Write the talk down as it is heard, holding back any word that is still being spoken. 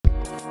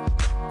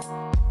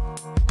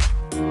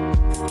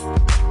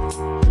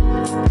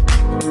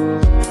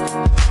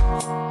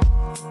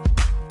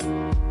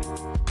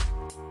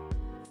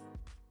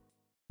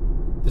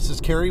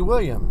Terry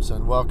Williams,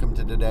 and welcome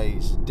to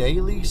today's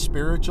Daily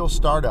Spiritual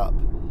Startup.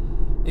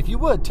 If you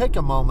would, take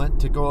a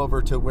moment to go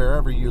over to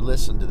wherever you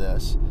listen to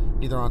this,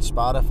 either on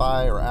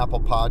Spotify or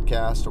Apple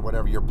Podcast or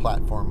whatever your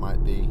platform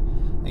might be,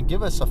 and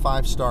give us a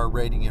 5-star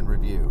rating and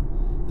review.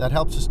 That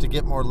helps us to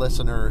get more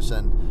listeners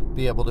and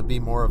be able to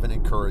be more of an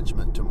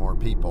encouragement to more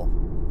people.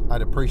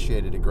 I'd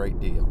appreciate it a great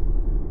deal.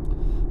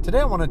 Today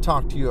I want to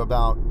talk to you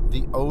about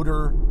the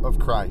odor of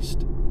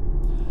Christ.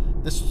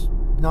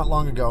 Not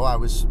long ago, I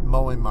was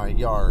mowing my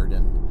yard,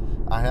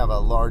 and I have a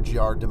large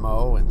yard to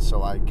mow, and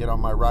so I get on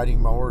my riding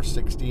mower,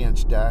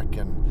 60-inch deck,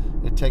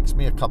 and it takes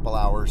me a couple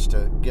hours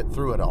to get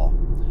through it all.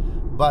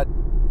 But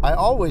I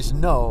always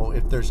know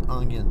if there's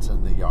onions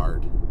in the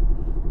yard,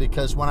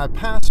 because when I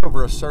pass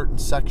over a certain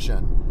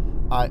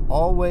section, I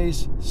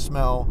always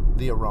smell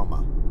the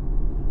aroma,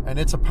 and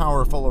it's a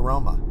powerful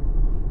aroma.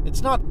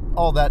 It's not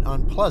all that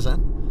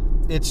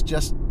unpleasant, it's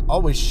just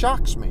always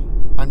shocks me.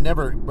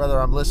 Whether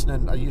I'm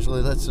listening, I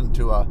usually listen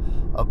to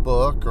a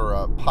book or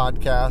a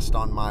podcast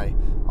on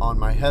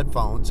my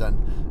headphones,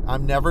 and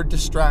I'm never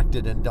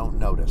distracted and don't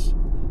notice.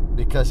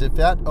 Because if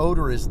that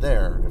odor is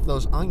there, if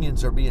those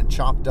onions are being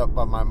chopped up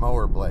by my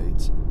mower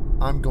blades,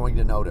 I'm going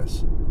to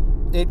notice.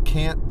 It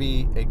can't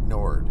be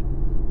ignored.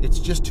 It's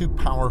just too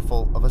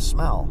powerful of a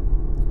smell.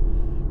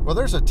 Well,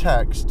 there's a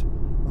text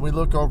when we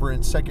look over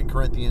in 2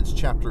 Corinthians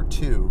chapter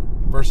 2,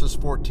 verses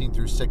 14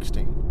 through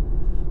 16.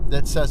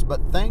 That says,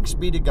 "But thanks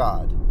be to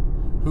God,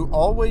 who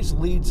always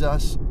leads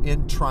us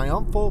in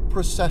triumphal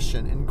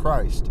procession in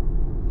Christ,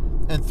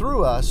 and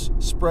through us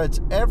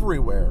spreads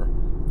everywhere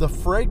the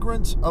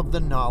fragrance of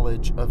the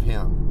knowledge of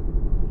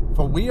Him.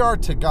 For we are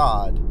to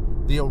God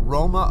the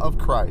aroma of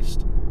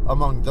Christ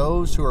among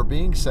those who are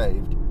being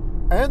saved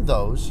and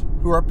those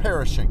who are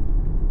perishing.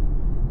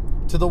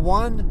 To the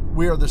one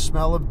we are the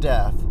smell of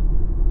death,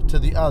 to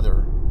the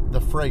other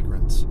the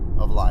fragrance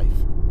of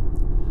life."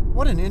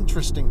 What an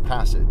interesting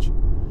passage.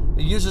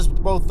 It uses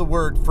both the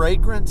word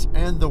fragrance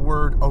and the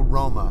word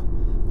aroma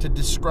to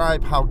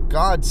describe how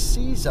God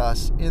sees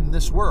us in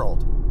this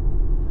world.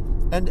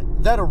 And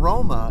that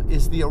aroma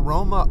is the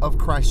aroma of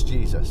Christ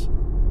Jesus.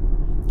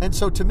 And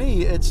so to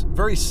me, it's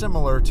very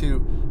similar to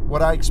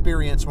what I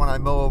experience when I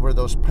mow over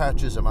those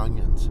patches of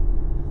onions.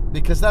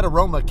 Because that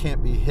aroma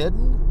can't be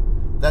hidden,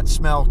 that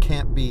smell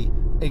can't be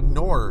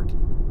ignored.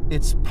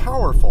 It's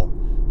powerful.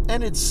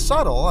 And it's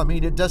subtle. I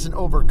mean, it doesn't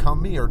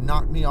overcome me or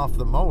knock me off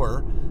the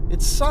mower.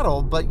 It's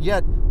subtle, but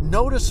yet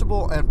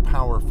noticeable and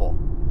powerful.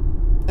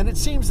 And it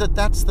seems that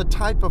that's the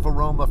type of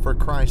aroma for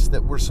Christ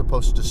that we're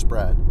supposed to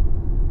spread.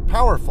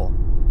 Powerful,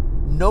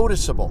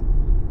 noticeable,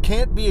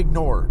 can't be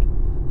ignored,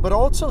 but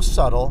also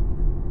subtle.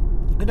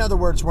 In other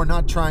words, we're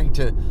not trying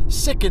to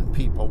sicken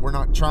people. We're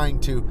not trying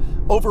to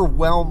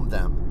overwhelm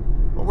them.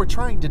 What we're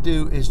trying to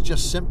do is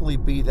just simply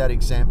be that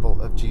example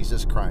of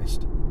Jesus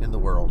Christ in the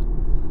world.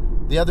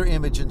 The other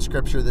image in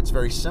Scripture that's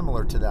very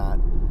similar to that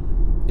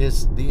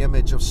is the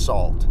image of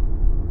salt.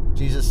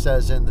 Jesus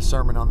says in the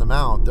Sermon on the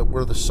Mount that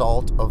we're the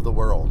salt of the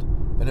world.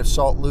 And if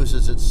salt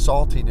loses its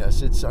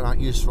saltiness, it's not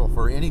useful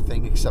for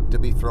anything except to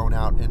be thrown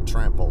out and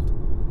trampled.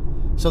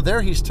 So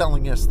there he's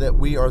telling us that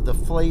we are the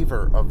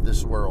flavor of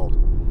this world.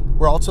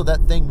 We're also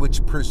that thing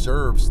which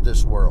preserves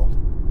this world.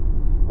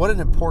 What an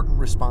important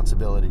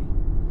responsibility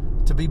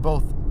to be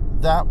both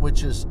that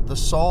which is the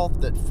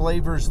salt that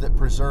flavors, that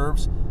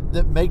preserves,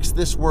 that makes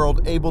this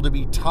world able to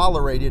be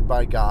tolerated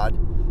by God,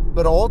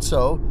 but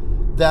also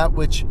that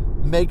which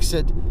makes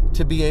it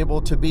to be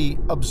able to be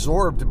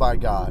absorbed by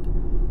God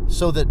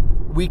so that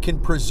we can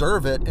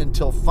preserve it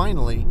until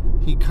finally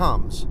He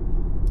comes,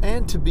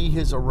 and to be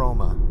His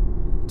aroma,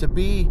 to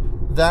be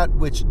that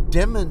which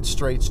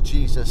demonstrates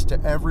Jesus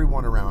to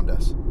everyone around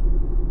us.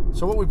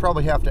 So what we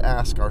probably have to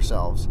ask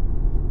ourselves,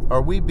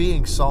 are we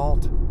being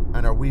salt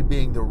and are we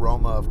being the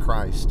aroma of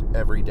Christ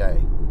every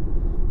day?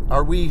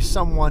 Are we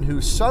someone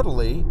who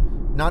subtly,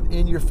 not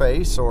in your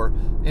face or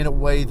in a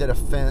way that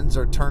offends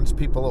or turns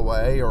people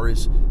away or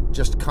is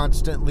just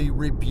constantly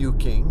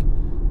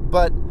rebuking,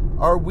 but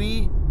are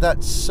we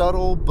that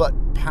subtle but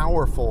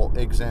powerful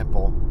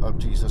example of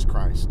Jesus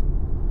Christ?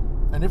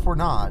 And if we're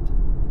not,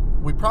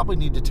 we probably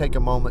need to take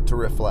a moment to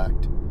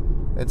reflect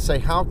and say,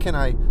 how can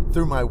I,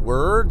 through my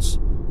words,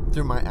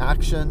 through my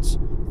actions,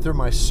 through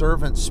my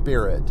servant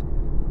spirit,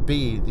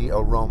 be the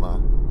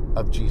aroma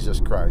of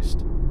Jesus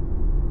Christ?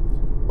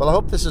 Well, I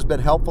hope this has been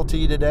helpful to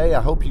you today.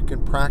 I hope you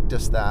can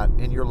practice that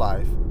in your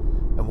life.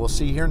 And we'll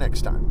see you here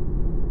next time.